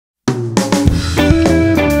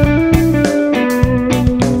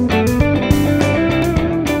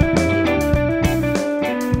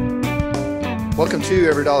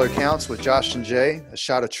Every Dollar Counts with Josh and Jay, a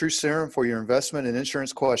shot of true serum for your investment and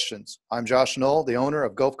insurance questions. I'm Josh Knoll, the owner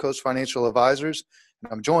of Gulf Coast Financial Advisors,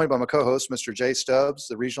 and I'm joined by my co-host, Mr. Jay Stubbs,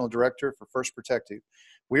 the Regional Director for First Protective.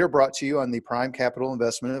 We are brought to you on the Prime Capital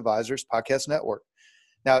Investment Advisors Podcast Network.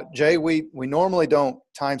 Now, Jay, we normally don't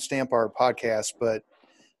timestamp our podcast, but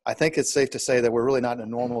I think it's safe to say that we're really not in a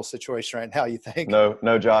normal situation right now, you think?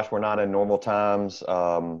 No, Josh, we're not in normal times.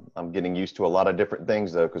 I'm getting used to a lot of different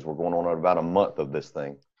things, though, because we're going on about a month of this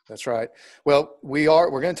thing. That's right. Well, we're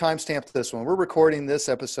going to timestamp this one. We're recording this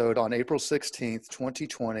episode on April 16th,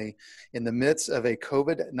 2020, in the midst of a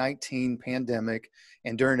COVID-19 pandemic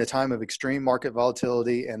and during a time of extreme market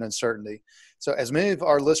volatility and uncertainty. So as many of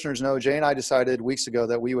our listeners know, Jay and I decided weeks ago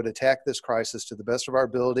that we would attack this crisis to the best of our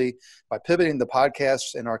ability by pivoting the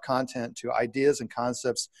podcasts and our content to ideas and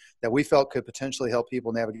concepts that we felt could potentially help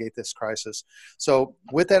people navigate this crisis. So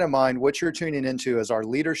with that in mind, what you're tuning into is our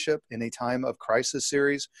Leadership in a Time of Crisis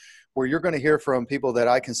series, where you're going to hear from people that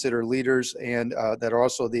I consider leaders and that are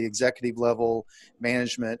also the executive level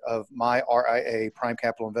management of my RIA, Prime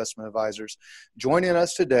Capital Investment Advisors. Joining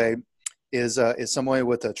us today is someone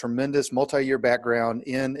with a tremendous multi-year background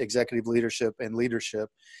in executive leadership and leadership.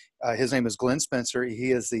 His name is Glenn Spencer.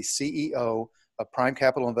 He is the CEO of Prime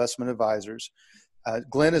Capital Investment Advisors.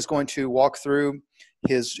 Glenn is going to walk through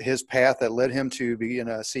his path that led him to being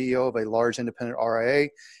a CEO of a large independent RIA.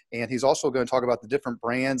 And he's also going to talk about the different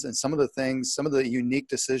brands and some of the unique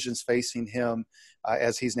decisions facing him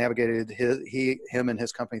as he's navigated him and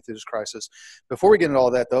his company through this crisis. Before we get into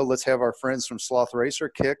all that, though, let's have our friends from Sloth Racer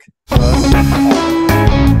kick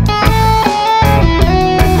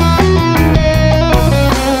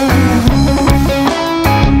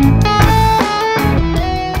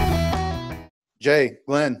Jay,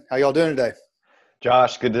 Glenn, how y'all doing today?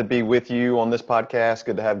 Josh, good to be with you on this podcast.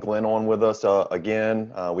 Good to have Glenn on with us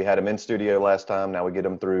again. We had him in studio last time. Now we get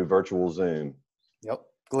him through virtual Zoom. Yep.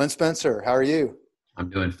 Glenn Spencer, how are you? I'm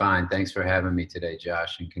doing fine. Thanks for having me today,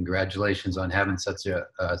 Josh, and congratulations on having such a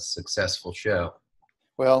successful show.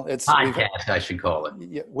 Well, it's podcast, I should call it.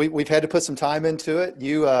 Yeah, we've had to put some time into it.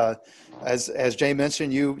 You, as Jay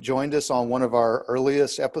mentioned, you joined us on one of our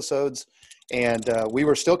earliest episodes, and we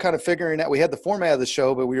were still kind of figuring out. We had the format of the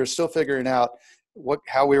show, but we were still figuring out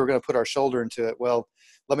how we were going to put our shoulder into it. Well,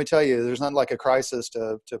 let me tell you, there's nothing like a crisis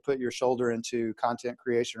to put your shoulder into content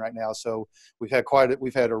creation right now. So we've had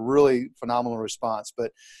a really phenomenal response.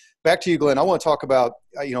 But back to you, Glenn. I want to talk about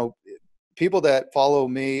people that follow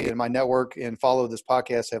me and my network and follow this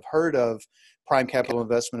podcast have heard of Prime Capital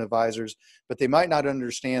Investment Advisors, but they might not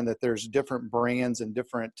understand that there's different brands and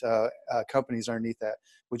different companies underneath that.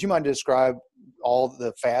 Would you mind to describe all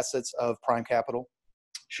the facets of Prime Capital?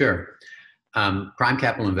 Sure. Prime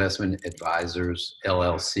Capital Investment Advisors,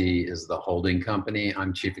 LLC, is the holding company.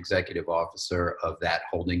 I'm Chief Executive Officer of that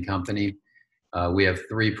holding company. We have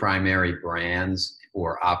three primary brands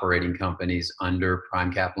or operating companies under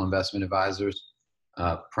Prime Capital Investment Advisors.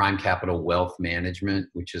 Prime Capital Wealth Management,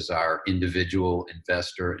 which is our individual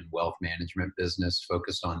investor and wealth management business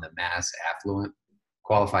focused on the mass affluent.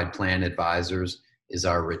 Qualified Plan Advisors is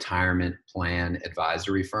our retirement plan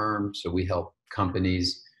advisory firm. So we help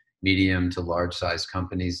companies, medium to large size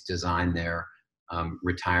companies, design their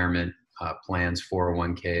retirement plans,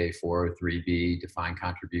 401k, 403b, defined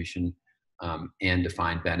contribution, and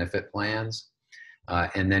defined benefit plans.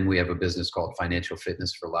 And then we have a business called Financial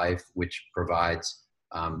Fitness for Life, which provides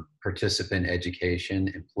participant education,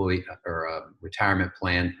 employee or retirement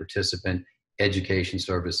plan participant education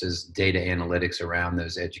services, data analytics around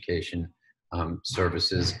those education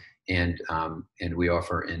services, and we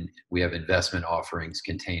have investment offerings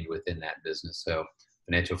contained within that business. So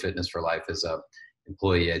Financial Fitness for Life is a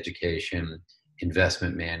employee education,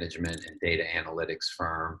 investment management, and data analytics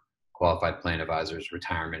firm. Qualified Plan Advisors,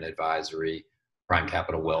 retirement advisory. Prime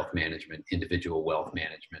Capital Wealth Management, individual wealth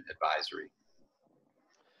management advisory.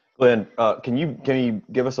 Glenn, can you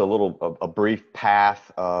give us a brief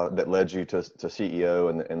path that led you to CEO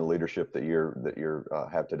and the leadership that you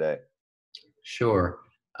have today? Sure.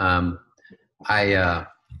 I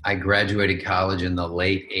graduated college in the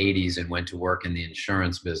late 80s and went to work in the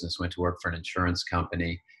insurance business, went to work for an insurance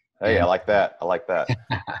company. Hey, I like that.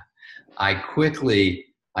 I quickly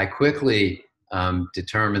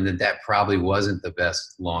determined that probably wasn't the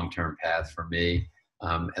best long-term path for me.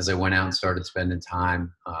 As I went out and started spending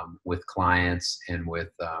time with clients and with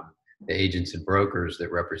the agents and brokers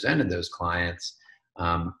that represented those clients,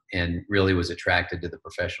 and really was attracted to the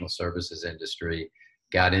professional services industry,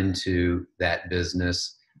 got into that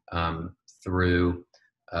business through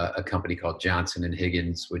a company called Johnson &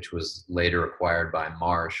 Higgins, which was later acquired by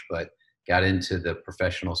Marsh. But got into the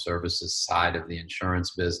professional services side of the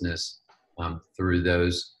insurance business through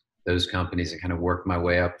those companies, and kind of worked my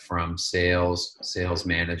way up from sales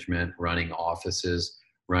management, running offices,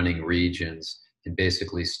 running regions, and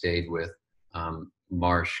basically stayed with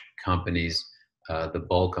Marsh companies the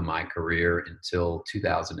bulk of my career until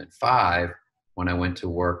 2005, when I went to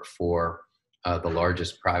work for the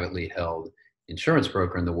largest privately held insurance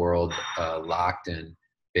broker in the world, Lockton,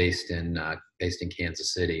 based in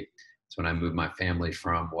Kansas City. It's when I moved my family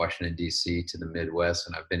from Washington, D.C. to the Midwest,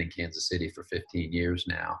 and I've been in Kansas City for 15 years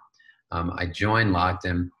now. I joined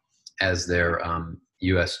Lockton as their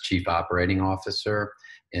U.S. Chief Operating Officer,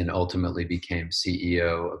 and ultimately became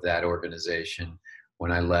CEO of that organization.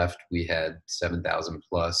 When I left, we had 7,000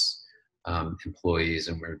 plus employees,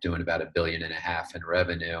 and we were doing about $1.5 billion in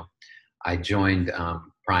revenue. I joined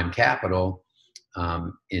Prime Capital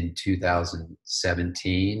in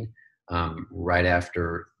 2017, right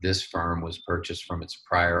after this firm was purchased from its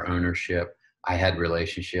prior ownership. I had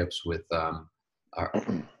relationships with some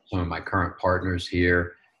of my current partners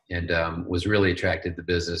here, and was really attracted to the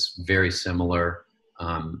business. Very similar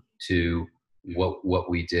to what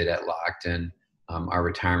we did at Lockton. Our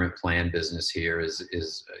retirement plan business here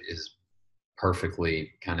is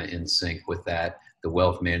perfectly kind of in sync with that. The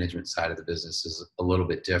wealth management side of the business is a little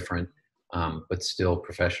bit different, but still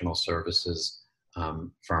professional services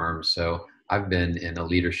firm. So I've been in a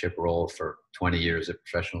leadership role for 20 years at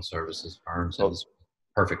professional services firms, and it's a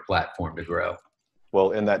perfect platform to grow.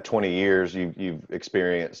 Well, in that 20 years, you've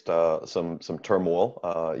experienced some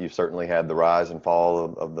turmoil. You've certainly had the rise and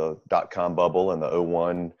fall of the dot-com bubble and the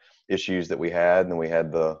 '01 issues that we had, and then we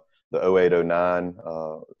had the '08, '09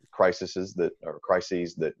 crises that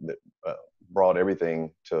brought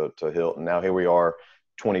everything to hilt. And now here we are,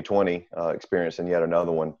 2020, experiencing yet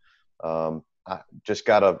another one. I just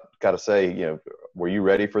gotta say, were you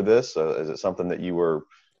ready for this? Is it something that you were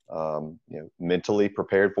mentally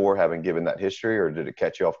prepared for, having given that history, or did it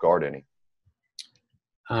catch you off guard any?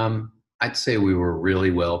 I'd say we were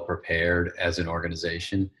really well prepared as an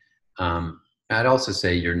organization. I'd also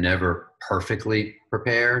say you're never perfectly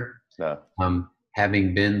prepared. No.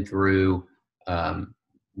 Having been through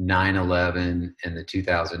 9/11 and the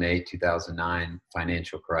 2008, 2009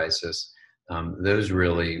 financial crisis, those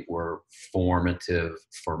really were formative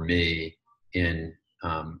for me in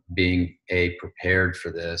being prepared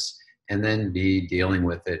for this, and then dealing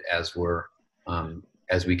with it as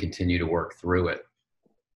we continue to work through it.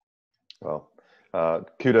 Well,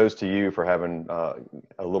 kudos to you for having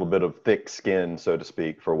a little bit of thick skin, so to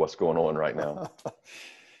speak, for what's going on right now.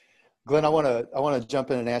 Glenn, I want to jump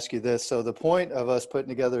in and ask you this. So the point of us putting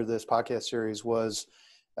together this podcast series was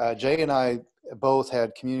Jay and I both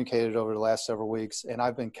had communicated over the last several weeks, and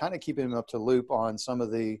I've been kind of keeping him up to loop on some of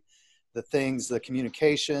the things, the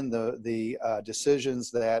communication, the decisions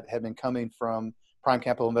that have been coming from Prime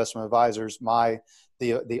Capital Investment Advisors, the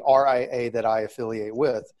RIA that I affiliate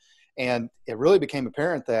with. And it really became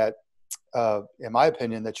apparent that, in my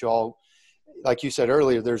opinion, that you all, like you said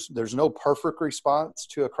earlier, there's no perfect response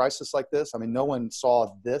to a crisis like this. I mean, no one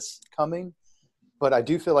saw this coming, but I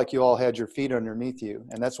do feel like you all had your feet underneath you.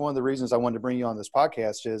 And that's one of the reasons I wanted to bring you on this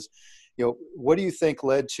podcast is, what do you think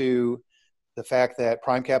led to the fact that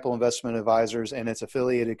Prime Capital Investment Advisors and its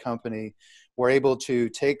affiliated company were able to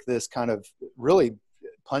take this kind of really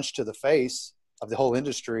punch to the face of the whole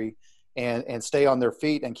industry and stay on their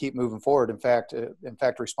feet and keep moving forward? In fact,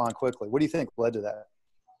 respond quickly. What do you think led to that?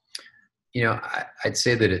 I'd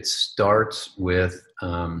say that it starts with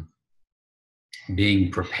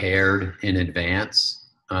being prepared in advance,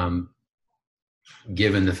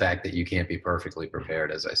 given the fact that you can't be perfectly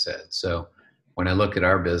prepared, as I said. So when I look at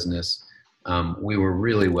our business, we were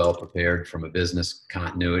really well prepared from a business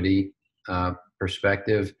continuity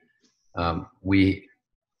perspective. We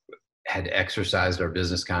had exercised our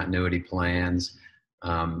business continuity plans.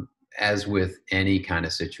 As with any kind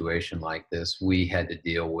of situation like this, we had to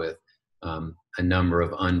deal with a number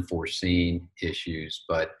of unforeseen issues,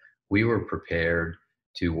 but we were prepared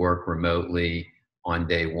to work remotely on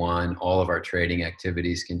day one. All of our trading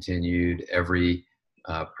activities continued. Every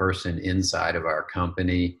person inside of our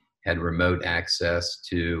company had remote access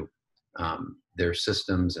to their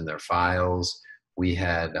systems and their files. We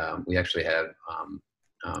actually had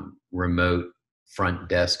remote front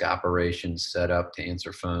desk operations set up to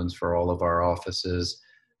answer phones for all of our offices.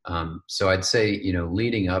 So I'd say,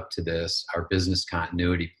 leading up to this, our business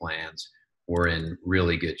continuity plans were in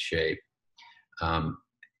really good shape.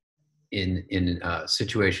 In a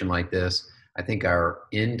situation like this, I think our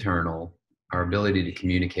ability to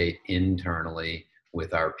communicate internally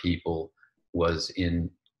with our people was in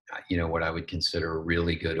what I would consider a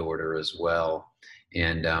really good order as well.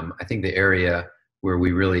 And I think the area where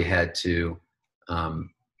we really had to um,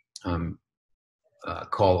 um,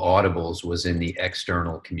 call audibles was in the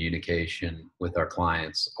external communication with our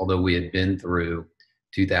clients. Although we had been through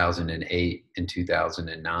 2008 and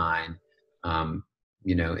 2009,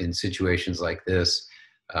 in situations like this,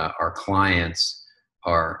 our clients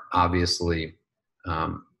are obviously,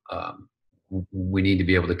 um, um, we need to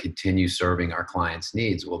be able to continue serving our clients'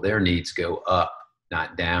 needs. Well, their needs go up,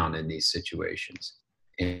 not down in these situations.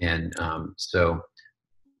 And so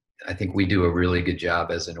I think we do a really good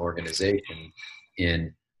job as an organization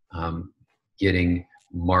in getting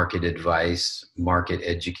market advice, market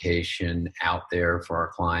education out there for our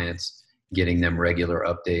clients, getting them regular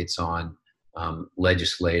updates on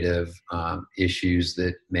legislative issues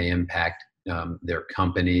that may impact their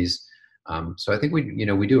companies. So I think we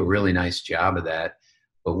do a really nice job of that.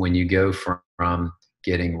 But when you go from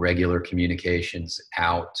getting regular communications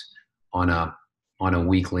out on a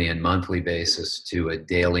weekly and monthly basis to a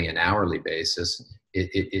daily and hourly basis,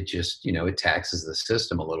 it just, it taxes the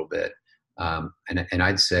system a little bit. And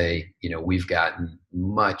I'd say, we've gotten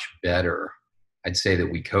much better. I'd say that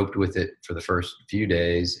we coped with it for the first few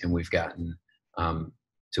days, and we've gotten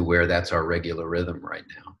to where that's our regular rhythm right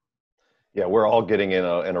now. Yeah, we're all getting in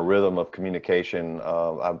a rhythm of communication.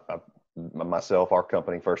 Myself, our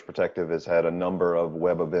company, First Protective, has had a number of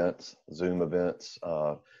web events, Zoom events,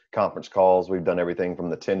 conference calls. We've done everything from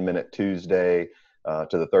the 10-minute Tuesday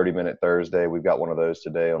to the 30-minute Thursday. We've got one of those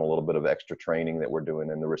today on a little bit of extra training that we're doing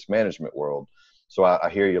in the risk management world. So I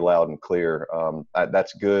hear you loud and clear.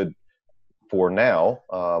 That's good for now.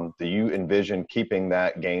 Do you envision keeping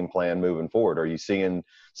that game plan moving forward? Are you seeing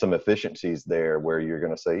some efficiencies there where you're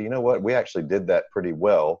going to say, you know what, we actually did that pretty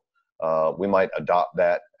well. We might adopt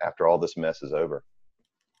that after all this mess is over?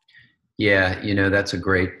 Yeah, that's a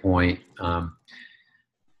great point,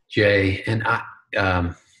 Jay. And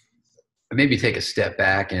I maybe take a step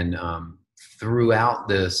back and throughout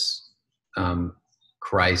this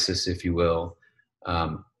crisis, if you will,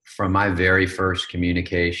 from my very first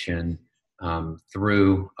communication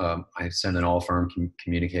through, I sent an all-firm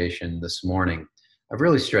communication this morning. I've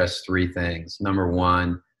really stressed three things. Number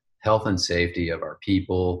one, health and safety of our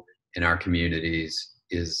people and our communities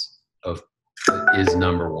is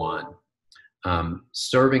number one.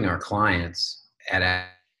 Serving our clients at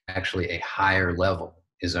actually a higher level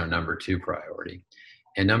is our number two priority.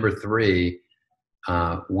 And number three,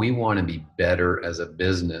 we want to be better as a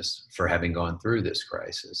business for having gone through this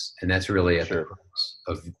crisis. And that's really at the crux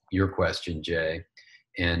of your question, Jay.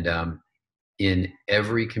 And in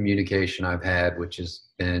every communication I've had, which has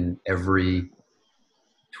been every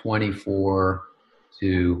 24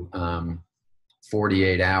 to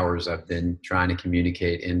 48 hours, I've been trying to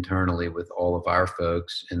communicate internally with all of our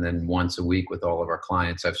folks, and then once a week with all of our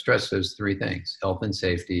clients. I've stressed those three things: health and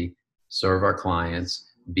safety, serve our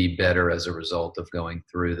clients, be better as a result of going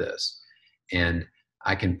through this. And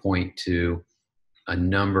I can point to a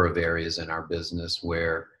number of areas in our business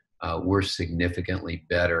where we're significantly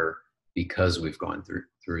better because we've gone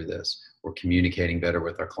through this. We're communicating better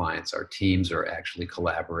with our clients. Our teams are actually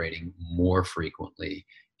collaborating more frequently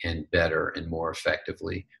and better and more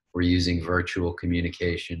effectively. We're using virtual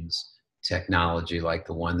communications technology like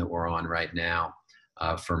the one that we're on right now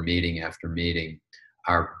for meeting after meeting.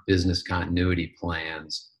 Our business continuity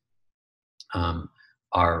plans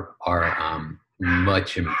are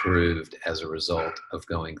much improved as a result of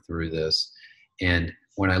going through this. And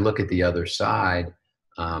when I look at the other side,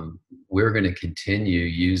 we're going to continue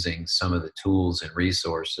using some of the tools and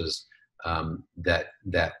resources that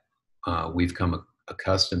we've come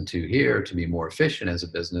accustomed to here to be more efficient as a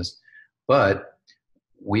business. But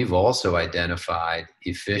we've also identified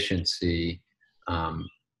efficiency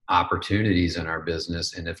opportunities in our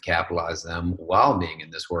business and have capitalized them while being in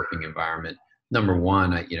this working environment. Number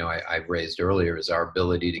one, I raised earlier, is our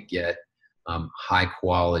ability to get high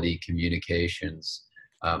quality communications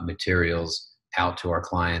materials out to our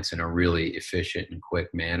clients in a really efficient and quick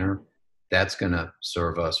manner. That's going to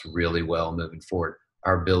serve us really well moving forward.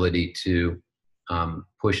 Our ability to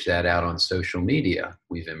push that out on social media,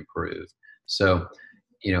 we've improved. So,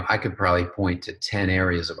 I could probably point to 10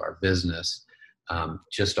 areas of our business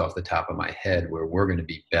just off the top of my head where we're going to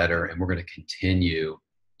be better, and we're going to continue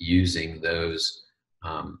using those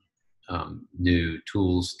new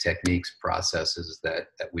tools, techniques, processes that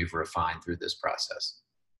we've refined through this process.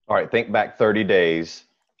 All right, think back 30 days.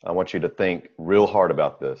 I want you to think real hard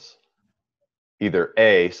about this. Either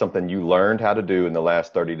A, something you learned how to do in the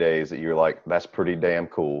last 30 days that you're like, that's pretty damn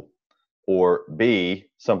cool, or B,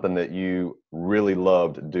 something that you really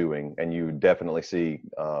loved doing and you definitely see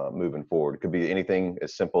moving forward? It could be anything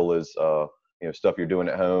as simple as stuff you're doing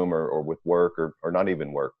at home or with work or not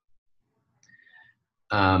even work.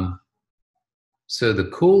 So the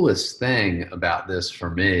coolest thing about this for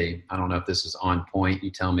me, I don't know if this is on point.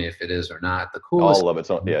 You tell me if it is or not. All of it's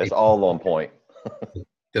it's all on point.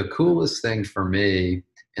 The coolest thing for me,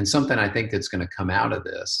 and something I think that's going to come out of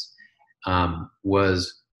this,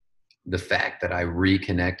 was the fact that I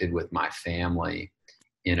reconnected with my family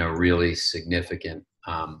in a really significant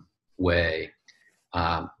way.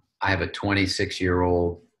 I have a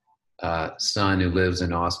 26-year-old son who lives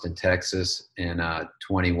in Austin, Texas, and a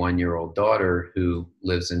 21-year-old daughter who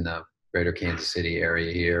lives in the greater Kansas City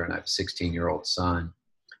area here, and I have a 16-year-old son.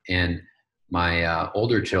 And my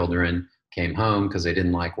older children came home because they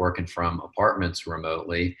didn't like working from apartments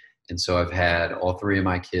remotely. And so I've had all three of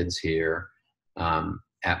my kids here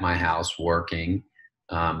at my house working.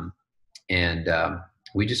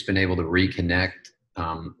 We just been able to reconnect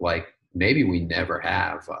like maybe we never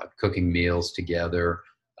have, cooking meals together,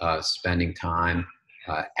 spending time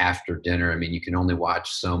after dinner. I mean, you can only watch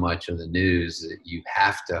so much of the news that you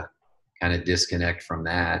have to kind of disconnect from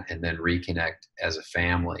that and then reconnect as a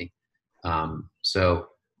family. So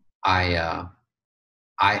I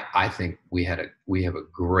think we have a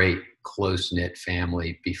great close knit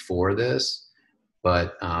family before this,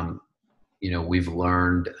 but we've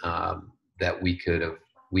learned that we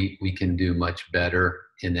can do much better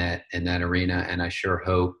in that arena, and I sure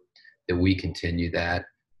hope that we continue that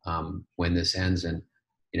when this ends. And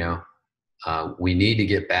we need to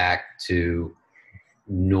get back to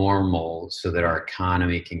normal so that our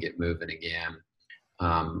economy can get moving again.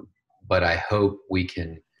 But I hope we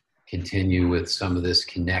can continue with some of this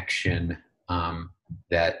connection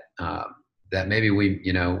that maybe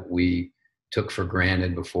we took for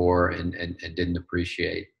granted before and didn't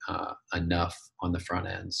appreciate enough on the front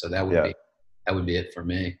end. So that would be it for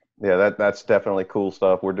me. Yeah, that's definitely cool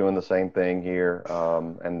stuff. We're doing the same thing here,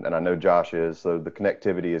 and I know Josh is. So the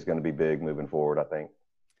connectivity is going to be big moving forward, I think.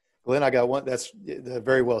 Glenn, I got one. That's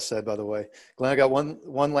very well said, by the way. Glenn, I got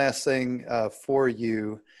one last thing for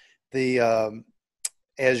you. Our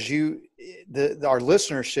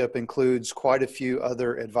listenership includes quite a few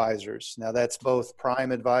other advisors. Now, that's both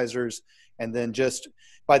prime advisors, and then just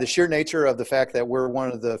by the sheer nature of the fact that we're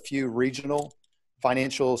one of the few regional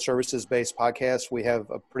financial services-based podcasts, we have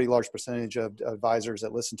a pretty large percentage of advisors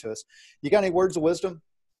that listen to us. You got any words of wisdom,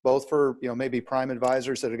 both for maybe prime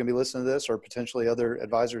advisors that are going to be listening to this, or potentially other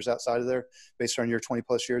advisors outside of there, based on your 20+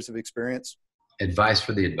 years of experience? Advice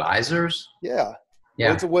for the advisors? Yeah.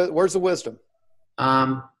 Yeah. Words of wisdom.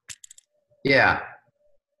 Yeah.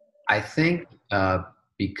 I think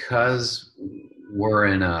because we're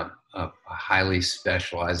in a highly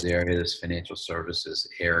specialized area, this financial services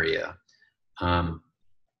area, a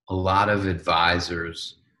lot of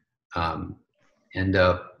advisors end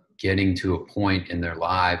up getting to a point in their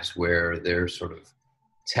lives where their sort of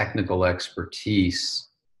technical expertise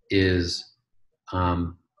is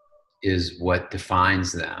what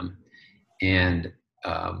defines them. And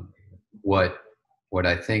what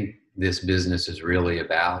I think this business is really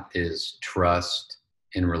about is trust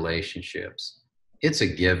in relationships. It's a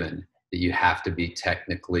given that you have to be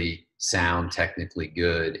technically sound, technically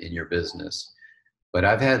good in your business. But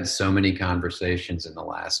I've had so many conversations in the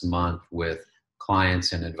last month with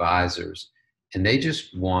clients and advisors, and they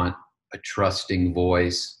just want a trusting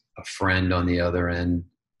voice, a friend on the other end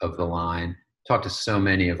of the line. Talked to so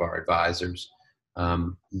many of our advisors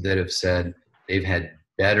that have said they've had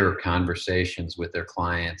better conversations with their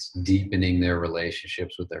clients, deepening their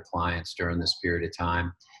relationships with their clients during this period of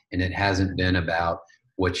time. And it hasn't been about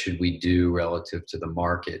what should we do relative to the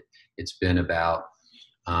market. It's been about,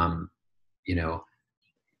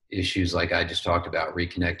 issues like I just talked about,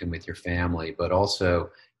 reconnecting with your family, but also,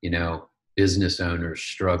 business owners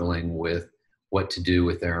struggling with what to do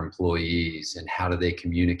with their employees and how do they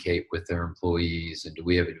communicate with their employees, and do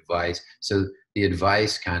we have advice? So the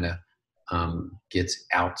advice kind of gets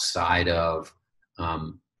outside of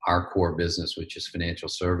our core business, which is financial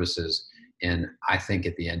services. And I think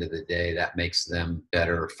at the end of the day, that makes them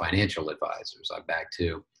better financial advisors. I'm back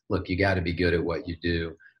to, look, you got to be good at what you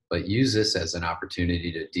do, but use this as an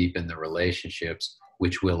opportunity to deepen the relationships,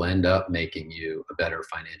 which will end up making you a better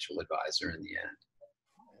financial advisor in the end.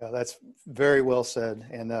 Yeah, that's very well said.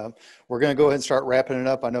 And we're going to go ahead and start wrapping it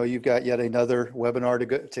up. I know you've got yet another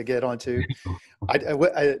webinar to get onto.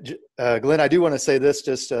 Glenn, I do want to say this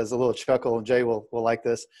just as a little chuckle, and Jay will like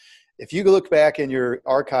this. If you look back in your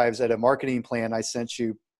archives at a marketing plan I sent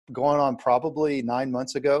you going on probably 9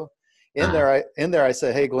 months ago, in there I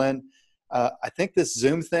said, hey, Glenn, I think this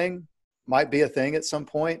Zoom thing might be a thing at some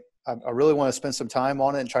point. I really want to spend some time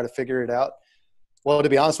on it and try to figure it out. Well, to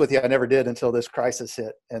be honest with you, I never did until this crisis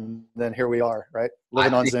hit. And then here we are, right?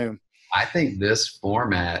 Living on Zoom. I think this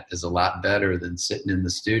format is a lot better than sitting in the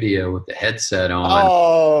studio with the headset on.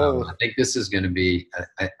 Oh, I think this is going to be,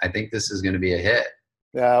 I think this is going to be a hit.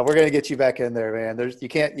 yeah, we're going to get you back in there, man. You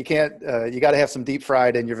got to have some deep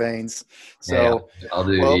fried in your veins. So yeah, I'll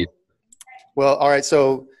do well, all right.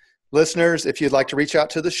 So listeners, if you'd like to reach out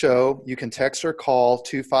to the show, you can text or call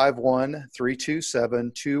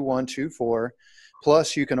 251-327-2124.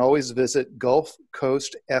 Plus, you can always visit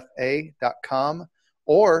gulfcoastfa.com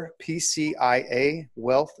or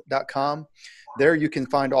pciawealth.com. There you can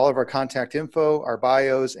find all of our contact info, our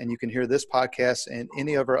bios, and you can hear this podcast and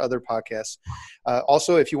any of our other podcasts.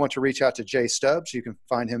 Also, if you want to reach out to Jay Stubbs, you can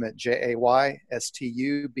find him at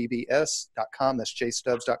jaystubbs.com. That's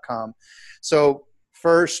jaystubbs.com. So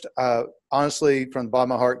first, honestly, from the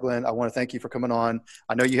bottom of my heart, Glenn, I want to thank you for coming on.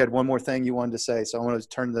 I know you had one more thing you wanted to say, so I want to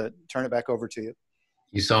turn it back over to you.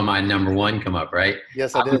 You saw my number one come up, right?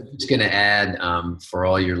 Yes, I did. I'm just going to add for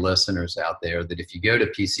all your listeners out there that if you go to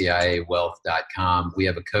pciawealth.com, we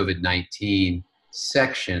have a COVID-19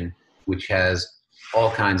 section which has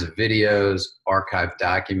all kinds of videos, archived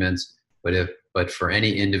documents. But for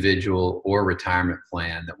any individual or retirement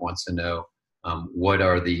plan that wants to know what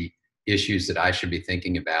are the issues that I should be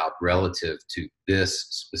thinking about relative to this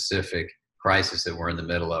specific crisis that we're in the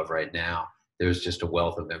middle of right now, there's just a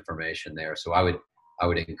wealth of information there. So I would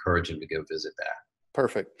encourage them to go visit that.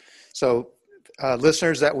 Perfect. So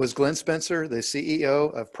listeners, that was Glenn Spencer, the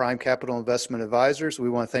CEO of Prime Capital Investment Advisors. We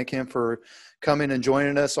want to thank him for coming and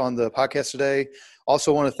joining us on the podcast today.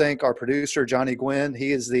 Also want to thank our producer, Johnny Gwynn.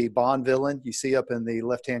 He is the Bond villain you see up in the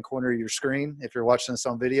left-hand corner of your screen if you're watching this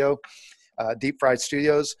on video, Deep Fried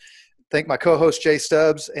Studios. Thank my co-host, Jay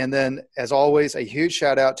Stubbs. And then, as always, a huge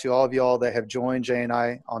shout out to all of y'all that have joined Jay and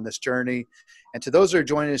I on this journey. And to those that are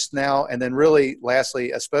joining us now, and then really,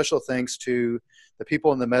 lastly, a special thanks to the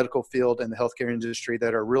people in the medical field and the healthcare industry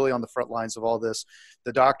that are really on the front lines of all this,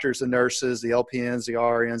 the doctors, the nurses, the LPNs, the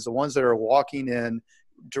RNs, the ones that are walking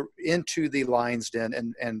into the lion's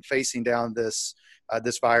den and facing down this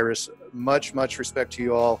virus. Much respect to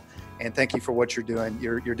you all, and thank you for what you're doing.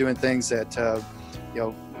 You're doing things that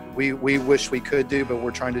we wish we could do, but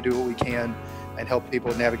we're trying to do what we can and help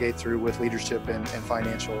people navigate through with leadership and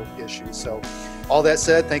financial issues. So all that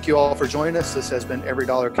said, thank you all for joining us. This has been Every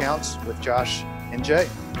Dollar Counts with Josh and Jay.